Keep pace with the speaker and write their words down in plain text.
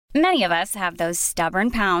Many of us have those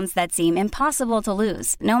stubborn pounds that seem impossible to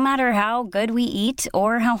lose, no matter how good we eat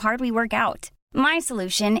or how hard we work out. My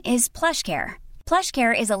solution is PlushCare.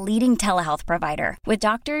 PlushCare is a leading telehealth provider with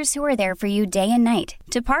doctors who are there for you day and night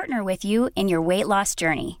to partner with you in your weight loss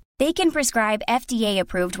journey. They can prescribe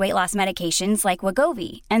FDA-approved weight loss medications like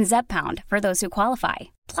Wegovy and Zepbound for those who qualify.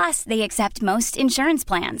 Plus, they accept most insurance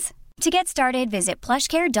plans. To get started, visit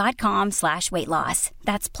plushcare.com/weightloss.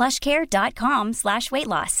 That's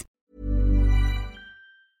plushcare.com/weightloss.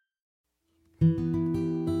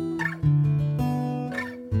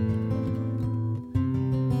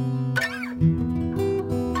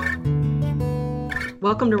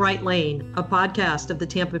 Welcome to Right Lane, a podcast of the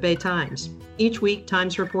Tampa Bay Times. Each week,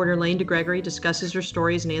 Times reporter Lane DeGregory discusses your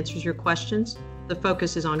stories and answers your questions. The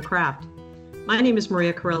focus is on craft. My name is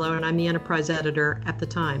Maria Carrillo, and I'm the enterprise editor at the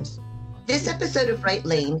Times. This episode of Right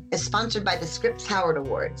Lane is sponsored by the Scripps Howard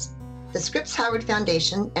Awards. The Scripps Howard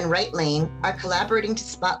Foundation and Right Lane are collaborating to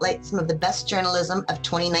spotlight some of the best journalism of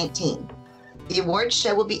 2019. The awards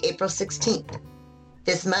show will be April 16th.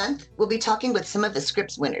 This month, we'll be talking with some of the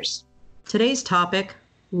Scripps winners. Today's topic,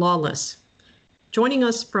 lawless. Joining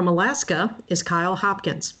us from Alaska is Kyle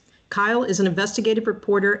Hopkins. Kyle is an investigative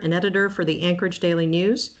reporter and editor for the Anchorage Daily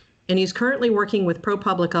News, and he's currently working with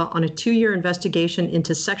ProPublica on a 2-year investigation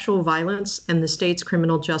into sexual violence and the state's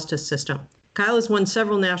criminal justice system. Kyle has won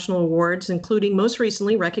several national awards, including most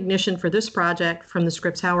recently recognition for this project from the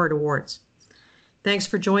Scripps Howard Awards. Thanks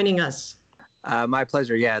for joining us. My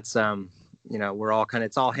pleasure. Yeah, it's we're all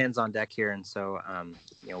it's all hands on deck here, and so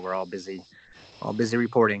we're all busy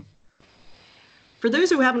reporting. For those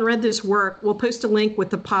who haven't read this work, we'll post a link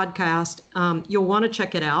with the podcast. You'll want to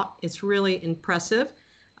check it out. It's really impressive.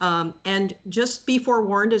 And just be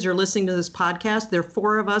forewarned, as you're listening to this podcast, there are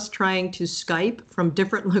 4 of us trying to Skype from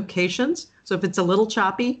different locations. So if it's a little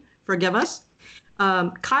choppy, forgive us.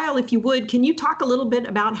 Kyle, if you would, can you talk a little bit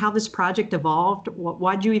about how this project evolved?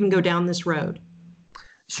 Why'd you even go down this road?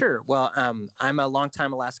 Sure. Well, I'm a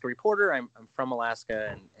longtime Alaska reporter. I'm from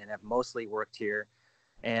Alaska and have mostly worked here.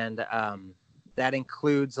 And that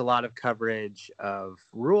includes a lot of coverage of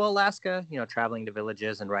rural Alaska, traveling to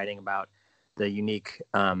villages and writing about the unique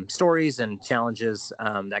stories and challenges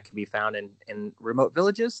that can be found in remote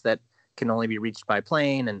villages that can only be reached by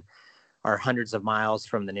plane and are hundreds of miles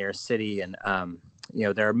from the nearest city. And,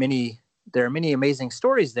 there are many amazing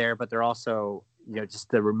stories there, but they're also just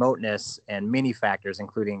the remoteness and many factors,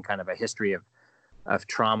 including kind of a history of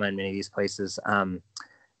trauma in many of these places,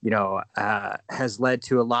 has led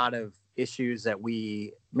to a lot of issues that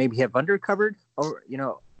we maybe have undercovered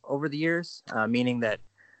over the years, meaning that,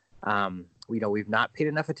 we've not paid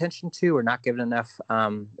enough attention to or not given enough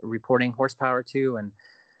reporting horsepower to. And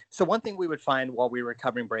so one thing we would find while we were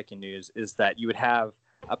covering breaking news is that you would have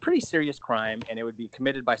a pretty serious crime, and it would be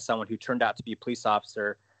committed by someone who turned out to be a police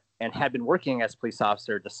officer and had been working as a police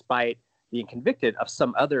officer despite being convicted of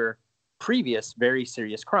some other previous very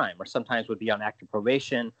serious crime, or sometimes would be on active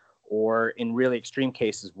probation, or in really extreme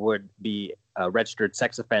cases would be a registered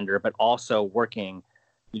sex offender, but also working,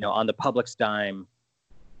 on the public's dime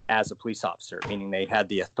as a police officer, meaning they had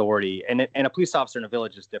the authority. And a police officer in a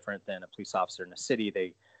village is different than a police officer in a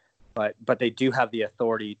city. But they do have the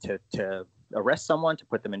authority to arrest someone, to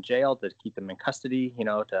put them in jail, to keep them in custody,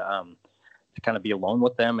 to kind of be alone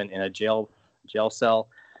with them in a jail cell.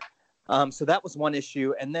 So that was one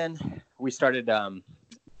issue. And then we started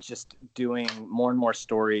just doing more and more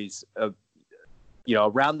stories of,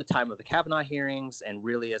 around the time of the Kavanaugh hearings, and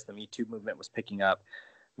really as the Me Too movement was picking up,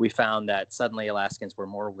 we found that suddenly Alaskans were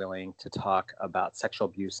more willing to talk about sexual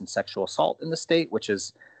abuse and sexual assault in the state, which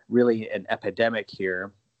is really an epidemic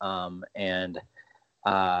here, and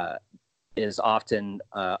is often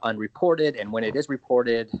unreported. And when it is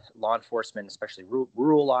reported, law enforcement, especially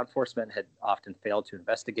rural law enforcement, had often failed to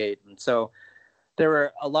investigate. And so there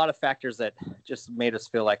were a lot of factors that just made us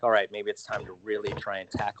feel like, all right, maybe it's time to really try and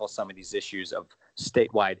tackle some of these issues of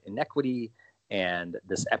statewide inequity and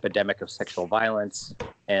this epidemic of sexual violence.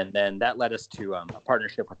 And then that led us to a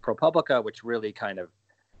partnership with ProPublica, which really kind of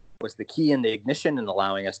was the key in the ignition and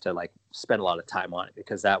allowing us to spend a lot of time on it,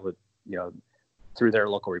 because that would, through their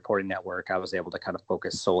local reporting network, I was able to kind of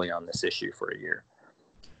focus solely on this issue for a year.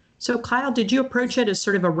 So Kyle, did you approach it as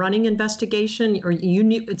sort of a running investigation, or you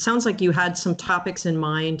knew, it sounds like you had some topics in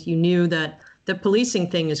mind. You knew that the policing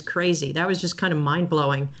thing is crazy. That was just kind of mind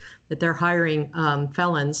blowing that they're hiring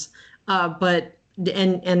felons. So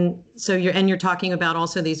you're talking about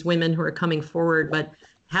also these women who are coming forward, but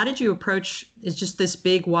how did you approach, is just this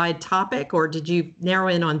big wide topic, or did you narrow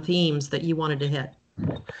in on themes that you wanted to hit?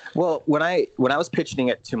 Well, when I was pitching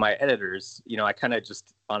it to my editors, I kind of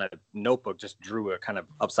just on a notebook just drew a kind of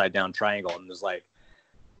upside down triangle and was like,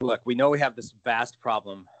 look, we know we have this vast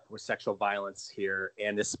problem with sexual violence here,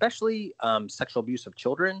 and especially sexual abuse of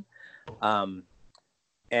children.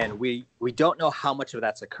 And we don't know how much of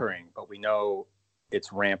that's occurring, but we know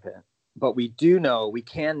it's rampant. But we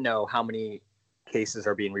can know how many cases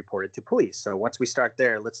are being reported to police. So once we start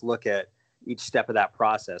there, let's look at each step of that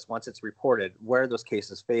process. Once it's reported, where are those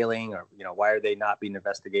cases failing, or why are they not being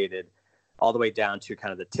investigated, all the way down to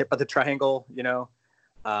kind of the tip of the triangle,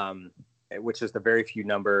 which is the very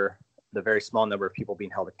small number of people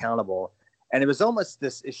being held accountable. And it was almost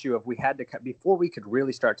this issue of before we could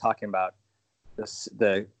really start talking about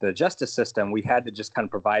the justice system, we had to just kind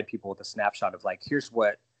of provide people with a snapshot of like, here's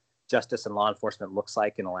what justice and law enforcement looks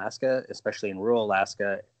like in Alaska, especially in rural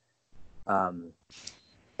Alaska.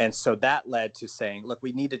 And so that led to saying, look,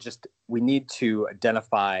 we need to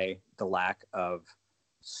identify the lack of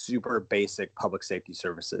super basic public safety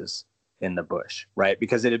services in the bush, right?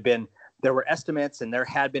 Because there were estimates and there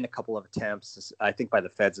had been a couple of attempts, I think by the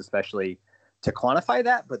feds especially, to quantify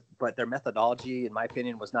that, but their methodology, in my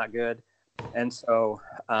opinion, was not good. And so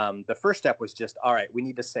the first step was just, all right, we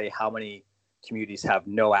need to say how many communities have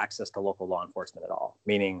no access to local law enforcement at all.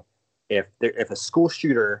 Meaning if a school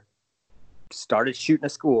shooter started shooting a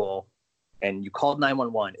school and you called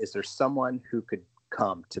 911, is there someone who could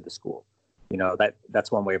come to the school?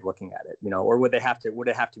 That's one way of looking at it, or would it have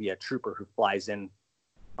to be a trooper who flies in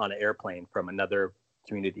on an airplane from another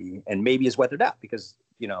community and maybe is weathered out? Because,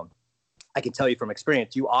 I can tell you from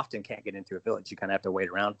experience, you often can't get into a village. You kind of have to wait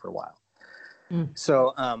around for a while.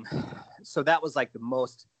 So that was like the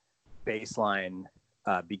most baseline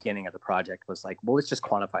beginning of the project was like, well, let's just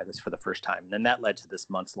quantify this for the first time. And then that led to this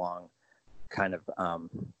months-long kind of,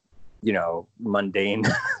 mundane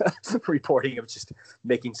reporting of just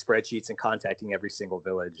making spreadsheets and contacting every single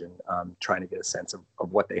village and trying to get a sense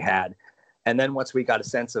of what they had. And then once we got a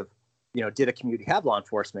sense of, did a community have law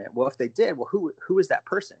enforcement? Well, if they did, well, who is that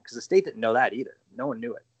person? Because the state didn't know that either. No one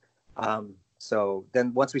knew it. So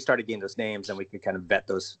then once we started getting those names, then we could kind of vet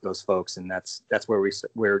those folks. And that's where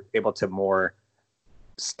we're able to in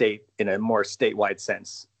a more statewide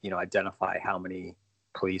sense, identify how many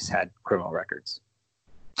police had criminal records.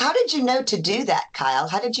 How did you know to do that, Kyle?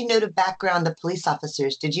 How did you know to background the police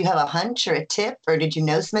officers? Did you have a hunch or a tip, or did you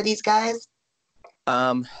know some of these guys?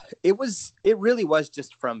 It really was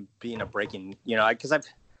just from being a breaking, because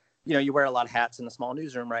you wear a lot of hats in the small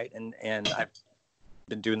newsroom, right? And I've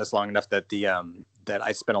been doing this long enough that that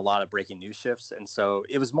I spent a lot of breaking news shifts. And so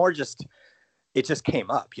it was more just, it just came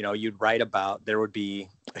up, you'd write about, there would be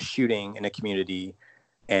a shooting in a community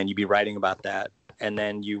and you'd be writing about that. And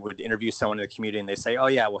then you would interview someone in the community and they say, oh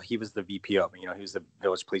yeah, well, he was the VPO, he was the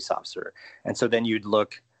village police officer. And so then you'd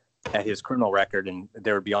look at his criminal record and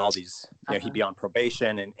there would be all these, he'd be on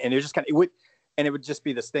probation and it was just kind of, it would just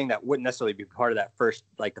be this thing that wouldn't necessarily be part of that first,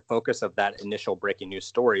 like the focus of that initial breaking news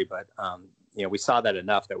story. But, we saw that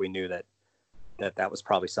enough that we knew that was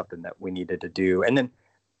probably something that we needed to do. And then,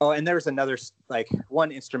 and there was another, like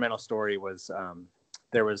one instrumental story was,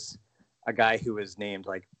 there was a guy who was named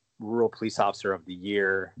like Rural Police Officer of the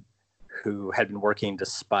Year who had been working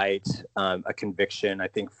despite a conviction, I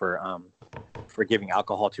think for giving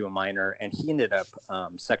alcohol to a minor. And he ended up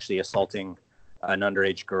sexually assaulting an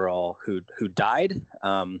underage girl who died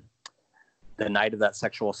the night of that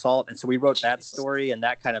sexual assault. And so we wrote that story, and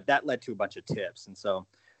that led to a bunch of tips. And so,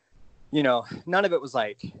 none of it was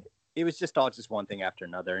like, it was just one thing after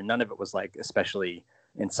another. And none of it was like especially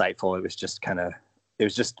insightful. It was just kind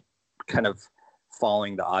of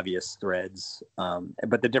following the obvious threads.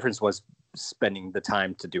 But the difference was spending the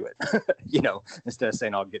time to do it, instead of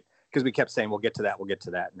saying because we kept saying, we'll get to that.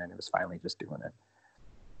 And then it was finally just doing it.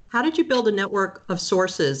 How did you build a network of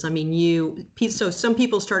sources? I mean, so some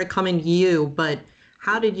people started coming to you, but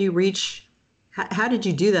how did you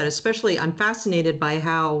do that? Especially, I'm fascinated by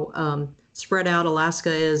how spread out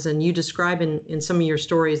Alaska is, and you describe in some of your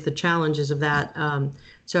stories the challenges of that.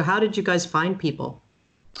 So how did you guys find people?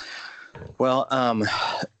 Well,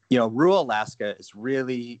 rural Alaska is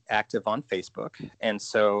really active on Facebook. And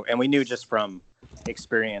we knew just from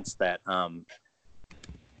experience that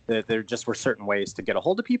that there just were certain ways to get a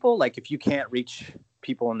hold of people. Like if you can't reach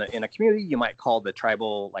people in a community, you might call the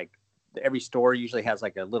tribal, like every store usually has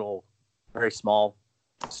like a little, very small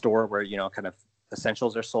store where, kind of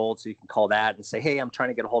essentials are sold. So you can call that and say, hey, I'm trying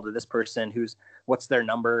to get a hold of this person, what's their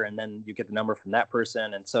number? And then you get the number from that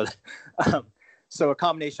person. And so, so a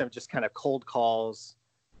combination of just kind of cold calls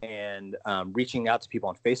and reaching out to people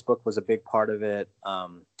on Facebook was a big part of it.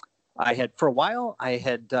 For a while, I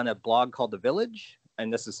had done a blog called The Village.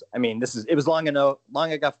 and it was long ago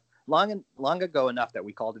enough that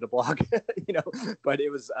we called it a blog, but it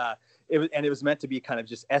was meant to be kind of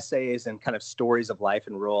just essays and kind of stories of life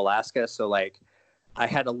in rural Alaska. So like I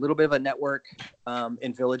had a little bit of a network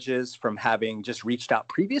in villages from having just reached out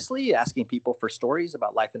previously, asking people for stories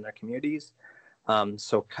about life in their communities.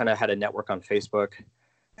 So kind of had a network on Facebook,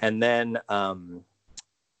 and then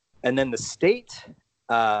the state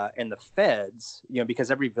and the feds,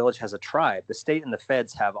 because every village has a tribe, the state and the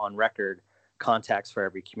feds have on record contacts for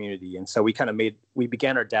every community. And so we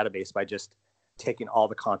began our database by just taking all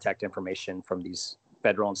the contact information from these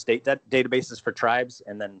federal and state databases for tribes,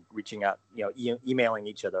 and then reaching out, emailing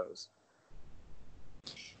each of those.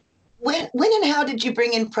 When and how did you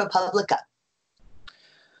bring in ProPublica?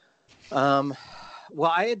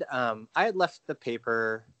 Well, I had left the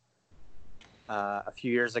paper a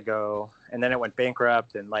few years ago, and then it went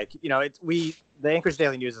bankrupt, and the Anchorage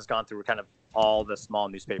Daily News has gone through kind of all the small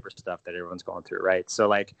newspaper stuff that everyone's going through, right? So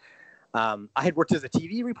like I had worked as a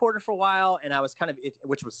TV reporter for a while, and I was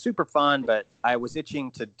which was super fun, but I was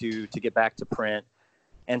itching to get back to print.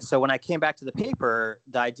 And so when I came back to the paper,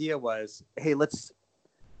 the idea was, hey,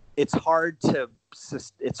 it's hard to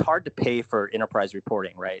pay for enterprise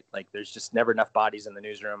reporting, right? Like there's just never enough bodies in the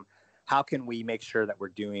newsroom. How can we make sure that we're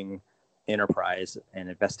doing enterprise and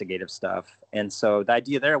investigative stuff? And so the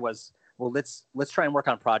idea there was, well, let's try and work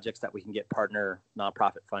on projects that we can get partner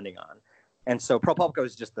nonprofit funding on. And so ProPublica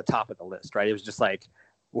was just the top of the list, right? It was just like,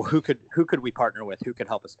 well, who could we partner with? Who could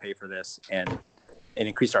help us pay for this and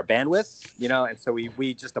increase our bandwidth, And so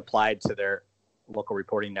we just applied to their local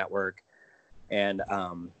reporting network. And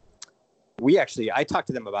I talked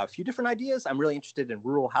to them about a few different ideas. I'm really interested in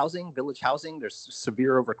rural housing, village housing. There's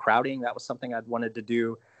severe overcrowding. That was something I'd wanted to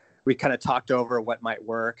do. We kind of talked over what might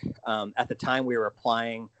work. At the time we were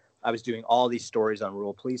applying, I was doing all these stories on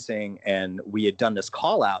rural policing, and we had done this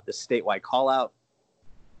statewide call out,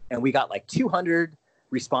 and we got like 200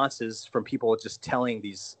 responses from people just telling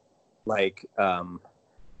these like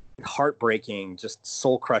heartbreaking, just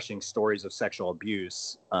soul crushing stories of sexual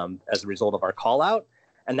abuse as a result of our call out.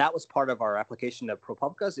 And that was part of our application to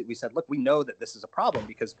ProPublica. We said, look, we know that this is a problem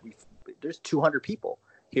because there's 200 people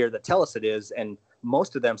here that tell us it is, and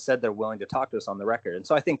most of them said they're willing to talk to us on the record. And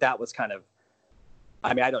so I think that was kind of,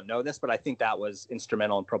 I don't know this, but I think that was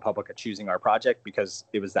instrumental in ProPublica choosing our project, because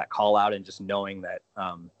it was that call out and just knowing that,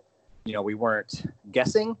 we weren't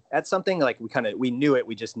guessing at something. Like we knew it,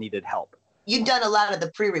 we just needed help. You'd done a lot of the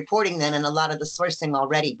pre-reporting then, and a lot of the sourcing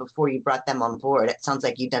already before you brought them on board. It sounds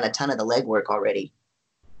like you'd done a ton of the legwork already.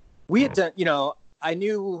 We had done, I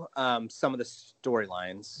knew some of the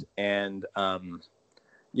storylines, and,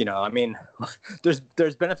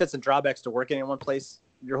 there's benefits and drawbacks to working in one place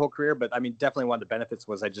your whole career, but definitely one of the benefits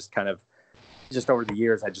was I just kind of, just over the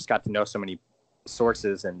years, I just got to know so many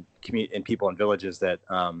sources and people in villages that,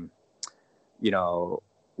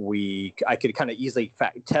 I could kind of easily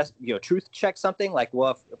test, truth check something like,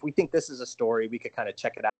 well, if we think this is a story, we could kind of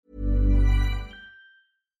check it out.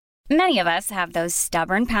 Many of us have those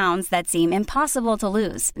stubborn pounds that seem impossible to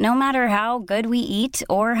lose, no matter how good we eat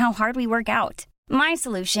or how hard we work out. My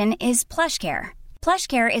solution is PlushCare.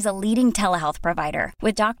 PlushCare is a leading telehealth provider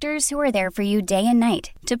with doctors who are there for you day and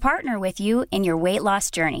night to partner with you in your weight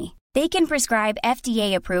loss journey. They can prescribe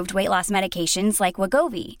FDA-approved weight loss medications like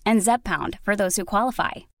Wegovy and Zepbound for those who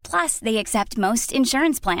qualify. Plus, they accept most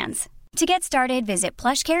insurance plans. To get started, visit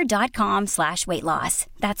plushcare.com/weightloss.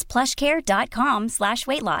 That's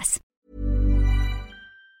plushcare.com/weightloss.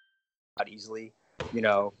 Easily,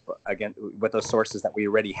 again, with those sources that we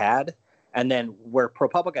already had. And then where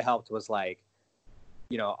ProPublica helped was like,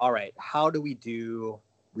 all right, how do we do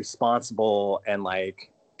responsible and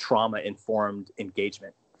like trauma-informed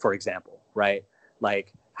engagement, for example, right?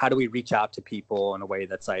 Like, how do we reach out to people in a way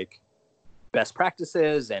that's like best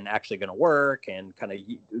practices and actually going to work, and kind of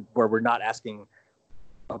where we're not asking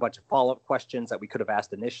a bunch of follow-up questions that we could have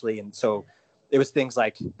asked initially. And so it was things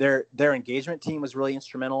like their engagement team was really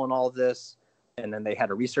instrumental in all of this. And then they had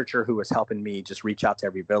a researcher who was helping me just reach out to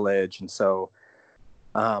every village. And so,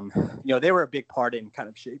 they were a big part in kind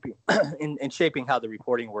of shaping in shaping how the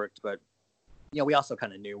reporting worked. But, we also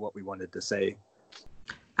kind of knew what we wanted to say.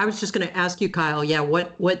 I was just going to ask you, Kyle,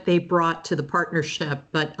 what they brought to the partnership.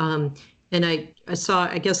 But and I saw,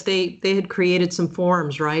 I guess they had created some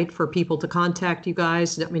forums, right, for people to contact you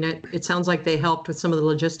guys. It sounds like they helped with some of the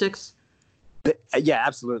logistics. Yeah,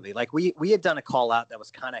 absolutely. Like we had done a call out that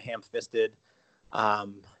was kind of ham-fisted,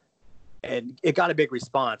 and it got a big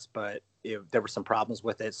response, but there were some problems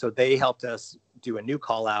with it. So they helped us do a new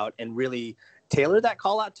call out and really tailor that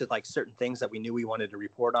call out to like certain things that we knew we wanted to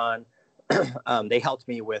report on. They helped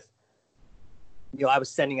me with I was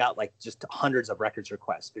sending out like just hundreds of records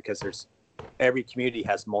requests because every community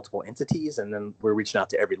has multiple entities, and then we're reaching out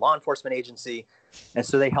to every law enforcement agency. And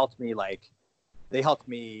so they helped me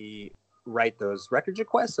write those records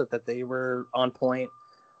requests so that they were on point.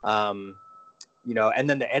 And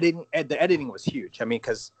then the editing was huge. I mean,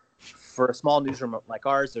 because for a small newsroom like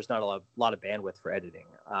ours, there's not a lot of bandwidth for editing.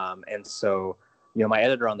 And so, my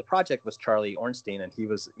editor on the project was Charlie Ornstein, and he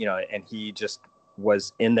was, and he just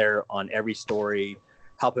was in there on every story,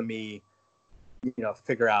 helping me,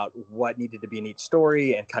 figure out what needed to be in each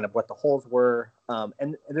story and kind of what the holes were.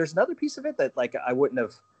 And there's another piece of it that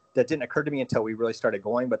that didn't occur to me until we really started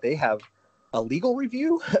going, but they have a legal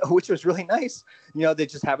review, which was really nice. They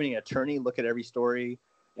just having an attorney look at every story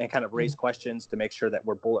and kind of raise questions to make sure that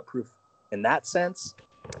we're bulletproof in that sense.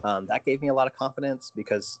 That gave me a lot of confidence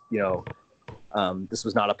because, this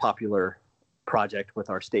was not a popular project with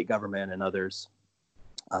our state government and others.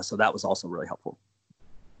 So that was also really helpful.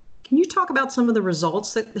 Can you talk about some of the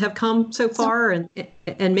results that have come so far and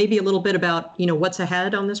maybe a little bit about, what's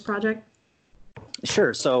ahead on this project?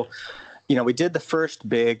 Sure. So, we did the first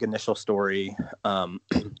big initial story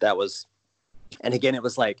that was, and again, it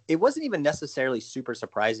was like, it wasn't even necessarily super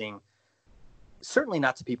surprising, certainly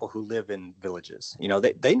not to people who live in villages.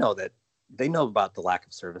 They know about the lack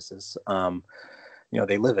of services.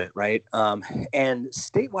 They live it, right? And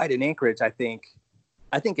statewide in Anchorage, I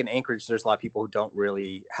think in Anchorage, there's a lot of people who don't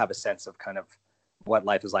really have a sense of kind of what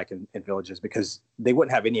life is like in villages because they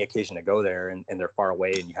wouldn't have any occasion to go there and they're far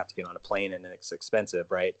away and you have to get on a plane and it's expensive,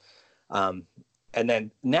 right? And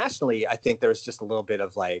then nationally, I think there's just a little bit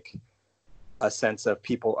of like a sense of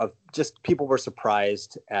people were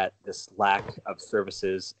surprised at this lack of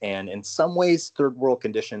services and in some ways third world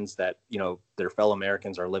conditions that, their fellow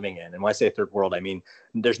Americans are living in. And when I say third world, I mean,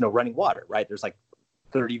 there's no running water, right? There's like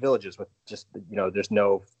 30 villages with just, there's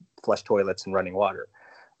no flush toilets and running water.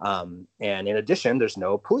 And in addition, there's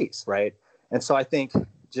no police, right? And so I think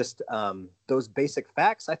just those basic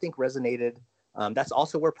facts, I think resonated. That's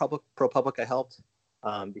also where ProPublica helped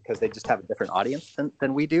because they just have a different audience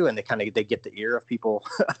than we do. And they get the ear of people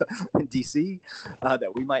in DC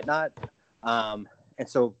that we might not. And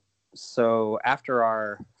so after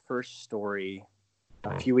our first story,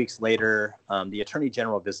 a few weeks later, the Attorney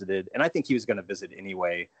General visited, and I think he was going to visit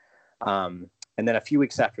anyway. And then a few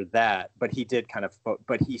weeks after that, but he did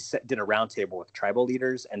did a roundtable with tribal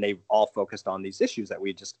leaders, and they all focused on these issues that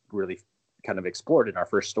we just really kind of explored in our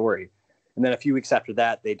first story. And then a few weeks after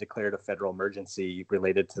that, they declared a federal emergency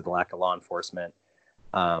related to the lack of law enforcement.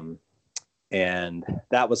 And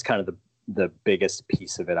that was kind of the biggest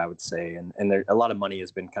piece of it, I would say. And there, a lot of money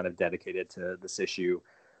has been kind of dedicated to this issue.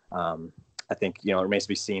 I think, it remains to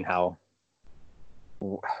be seen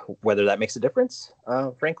whether that makes a difference,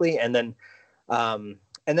 frankly. And then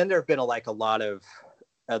there have been a lot of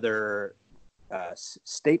other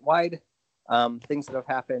statewide things that have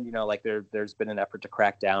happened. There's been an effort to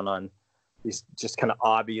crack down on these just kind of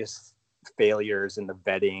obvious failures in the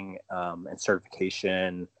vetting and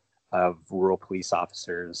certification of rural police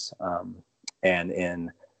officers, and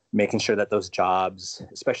in making sure that those jobs,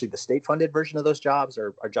 especially the state-funded version of those jobs,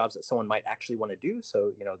 are jobs that someone might actually want to do.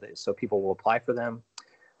 So so people will apply for them.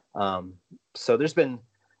 So there's been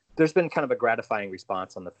kind of a gratifying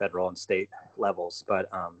response on the federal and state levels, but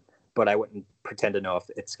I wouldn't pretend to know if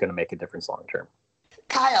it's going to make a difference long term.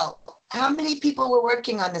 Kyle, how many people were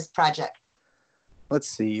working on this project? Let's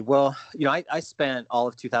see. Well, I spent all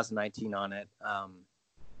of 2019 on it,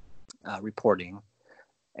 reporting,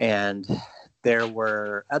 and there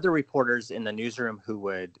were other reporters in the newsroom who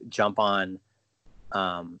would jump on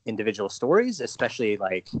individual stories, especially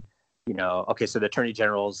so the Attorney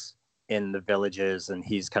General's in the villages and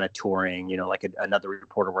he's kind of touring, another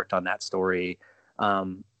reporter worked on that story.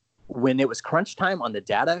 When it was crunch time on the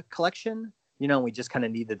data collection, we just kind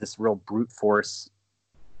of needed this real brute force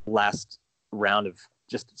last round of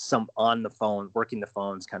just some on the phone, working the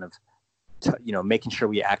phones, kind of, making sure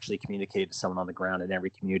we actually communicated to someone on the ground in every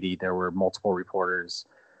community. There were multiple reporters.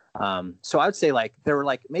 So I would say there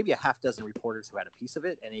were maybe a half dozen reporters who had a piece of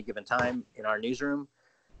it at any given time in our newsroom.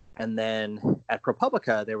 And then at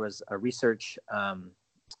ProPublica, there was a research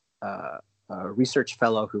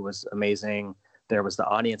fellow who was amazing. There was the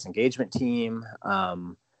audience engagement team.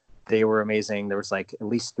 They were amazing. There was at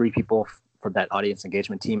least 3 people from that audience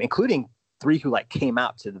engagement team, including 3 who came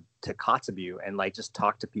out to Kotzebue and just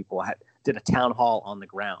talked to people, did a town hall on the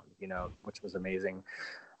ground, which was amazing.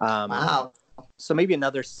 Wow. So maybe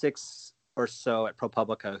another 6 or so at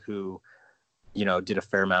ProPublica who, did a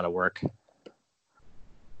fair amount of work.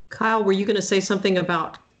 Kyle, were you going to say something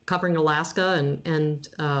about covering Alaska and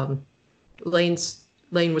Lane's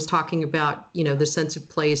Lane was talking about, the sense of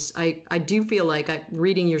place. I do feel like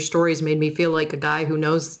reading your stories made me feel like a guy who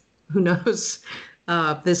knows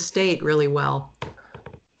this state really well.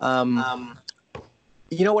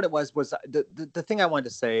 You know what it was the thing I wanted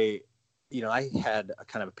to say. I had a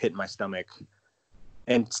kind of a pit in my stomach,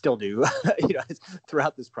 and still do,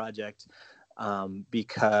 throughout this project,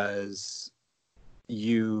 because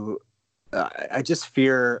I just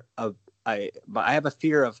fear of. I have a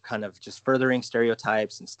fear of kind of just furthering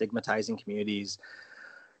stereotypes and stigmatizing communities,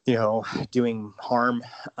 doing harm.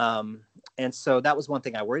 And so that was one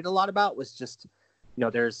thing I worried a lot about, was just,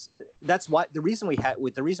 that's why the reason we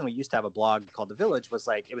used to have a blog called The Village was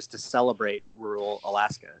like, it was to celebrate rural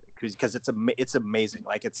Alaska, because it's amazing.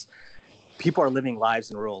 Like, people are living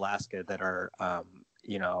lives in rural Alaska that are,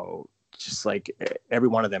 just like every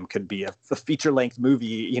one of them could be a feature-length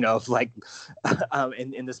movie, like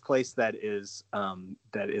in this place that is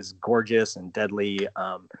gorgeous and deadly.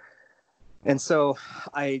 And so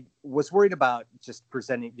I was worried about just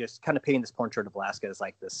kind of painting this portrait of Alaska as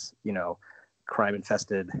like this,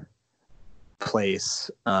 crime-infested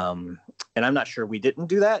place. And I'm not sure we didn't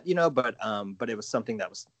do that, but it was something that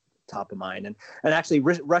was top of mind. And actually,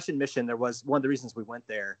 Russian Mission, there was one of the reasons we went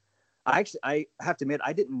there. I have to admit,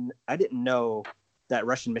 I didn't know that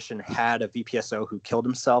Russian Mission had a VPSO who killed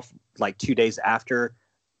himself like 2 days after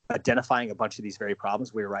identifying a bunch of these very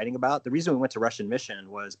problems we were writing about. The reason we went to Russian Mission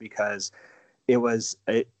was because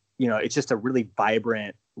it's just a really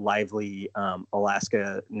vibrant, lively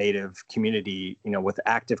Alaska Native community, with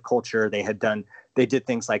active culture. They did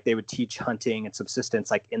things like they would teach hunting and subsistence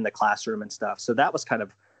like in the classroom and stuff. So that was kind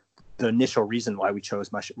of the initial reason why we chose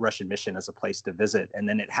Russian Mission as a place to visit. And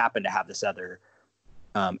then it happened to have this other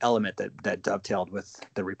element that dovetailed with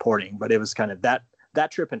the reporting. But it was kind of that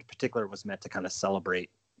trip in particular was meant to kind of celebrate,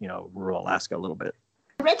 rural Alaska a little bit.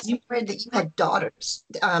 I read somewhere that you had daughters,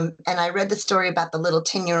 and I read the story about the little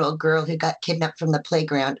 10-year-old girl who got kidnapped from the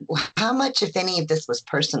playground. How much, if any, of this was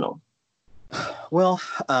personal? Well,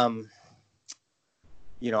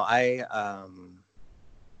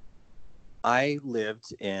 I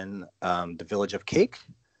lived in the village of Cake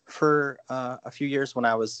for a few years when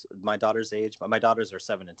I was my daughter's age. My daughters are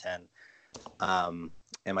 7 and 10.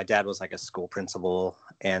 And my dad was like a school principal.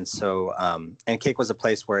 And so, and Cake was a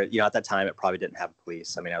place where, at that time, it probably didn't have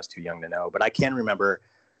police. I mean, I was too young to know. But I can remember,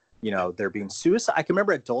 there being suicide. I can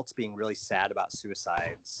remember adults being really sad about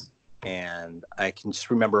suicides. And I can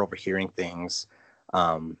just remember overhearing things,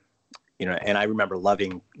 and I remember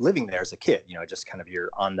living there as a kid, just kind of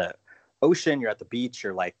you're on the ocean, you're at the beach,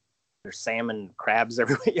 you're like, there's salmon, crabs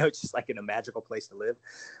everywhere, it's just like in a magical place to live.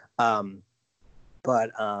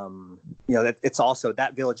 But it's also,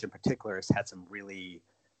 that village in particular has had some really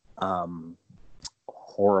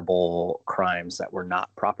horrible crimes that were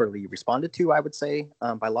not properly responded to, I would say,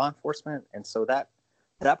 by law enforcement. And so that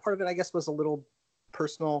part of it, I guess, was a little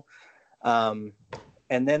personal. And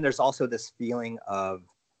then there's also this feeling of,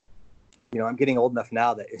 I'm getting old enough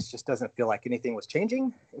now that it just doesn't feel like anything was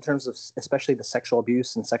changing in terms of especially the sexual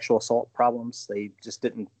abuse and sexual assault problems. They just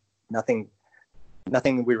nothing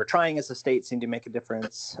we were trying as a state seemed to make a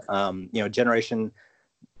difference. Generation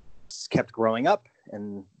kept growing up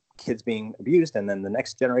and kids being abused, and then the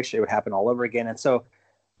next generation, it would happen all over again. And so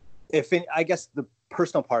I guess the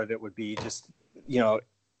personal part of it would be just,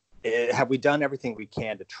 have we done everything we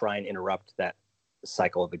can to try and interrupt that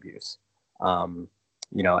cycle of abuse?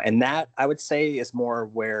 And that, I would say, is more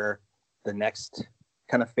where the next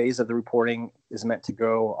kind of phase of the reporting is meant to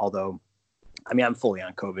go. Although, I mean, I'm fully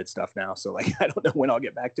on COVID stuff now, so like, I don't know when I'll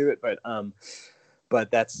get back to it, but I'm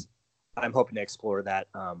hoping to explore that,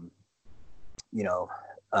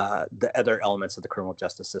 the other elements of the criminal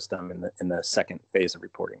justice system in the second phase of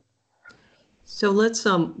reporting. So let's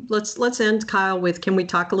end, Kyle, with, can we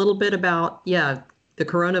talk a little bit about, the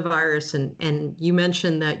coronavirus, and you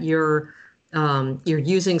mentioned that you're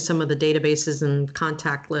using some of the databases and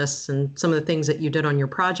contact lists and some of the things that you did on your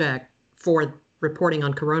project for reporting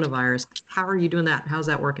on coronavirus. How are you doing that? How's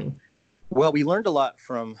that working? Well, we learned a lot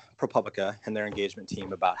from ProPublica and their engagement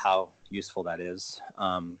team about how useful that is.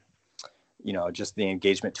 Just the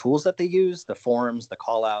engagement tools that they use, the forums, the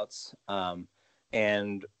call outs.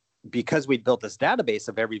 And because we built this database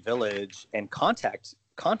of every village and contacts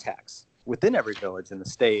within every village in the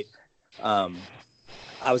state,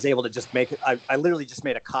 I was able to just I literally just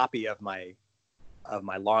made a copy of my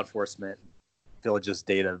law enforcement villages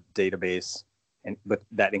database, but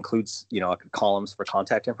that includes, columns for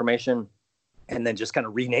contact information, and then just kind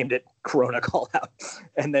of renamed it Corona Call Out,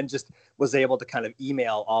 and then just was able to kind of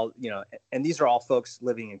email all, and these are all folks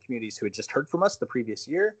living in communities who had just heard from us the previous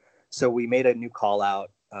year. So we made a new call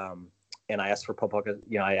out, and I asked for public,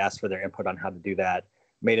 I asked for their input on how to do that,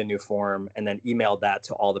 made a new form, and then emailed that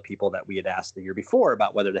to all the people that we had asked the year before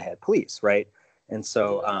about whether they had police, right? And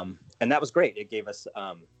so, and that was great. It gave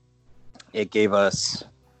us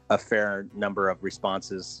a fair number of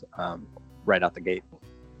responses right out the gate.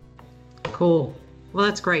 Cool. Well,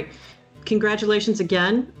 that's great. Congratulations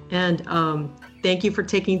again, and thank you for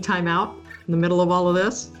taking time out in the middle of all of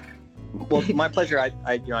this. Well, my pleasure. I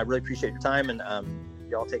really appreciate your time, and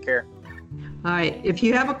y'all take care. All right. If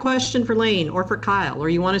you have a question for Lane or for Kyle, or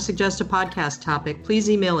you want to suggest a podcast topic, please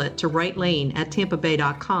email it to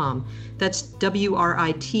writelane@tampabay.com. That's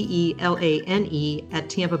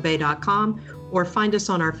WRITELANE@tampabay.com, or find us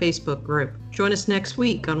on our Facebook group. Join us next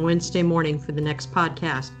week on Wednesday morning for the next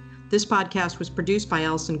podcast. This podcast was produced by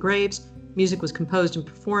Allison Graves. Music was composed and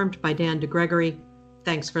performed by Dan DeGregory.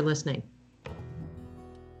 Thanks for listening.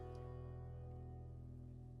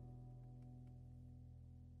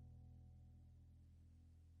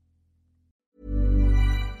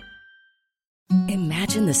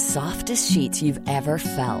 Imagine the softest sheets you've ever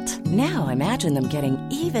felt. Now imagine them getting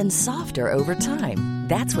even softer over time.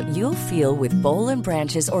 That's what you'll feel with Boll &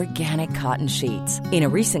 Branch's organic cotton sheets. In a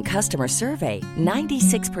recent customer survey,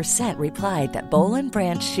 96% replied that Boll &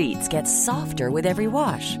 Branch sheets get softer with every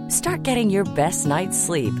wash. Start getting your best night's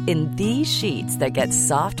sleep in these sheets that get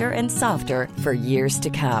softer and softer for years to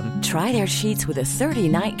come. Try their sheets with a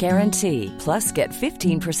 30-night guarantee. Plus, get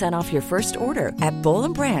 15% off your first order at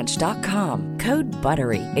bollandbranch.com. Code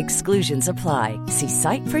BUTTERY. Exclusions apply. See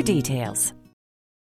site for details.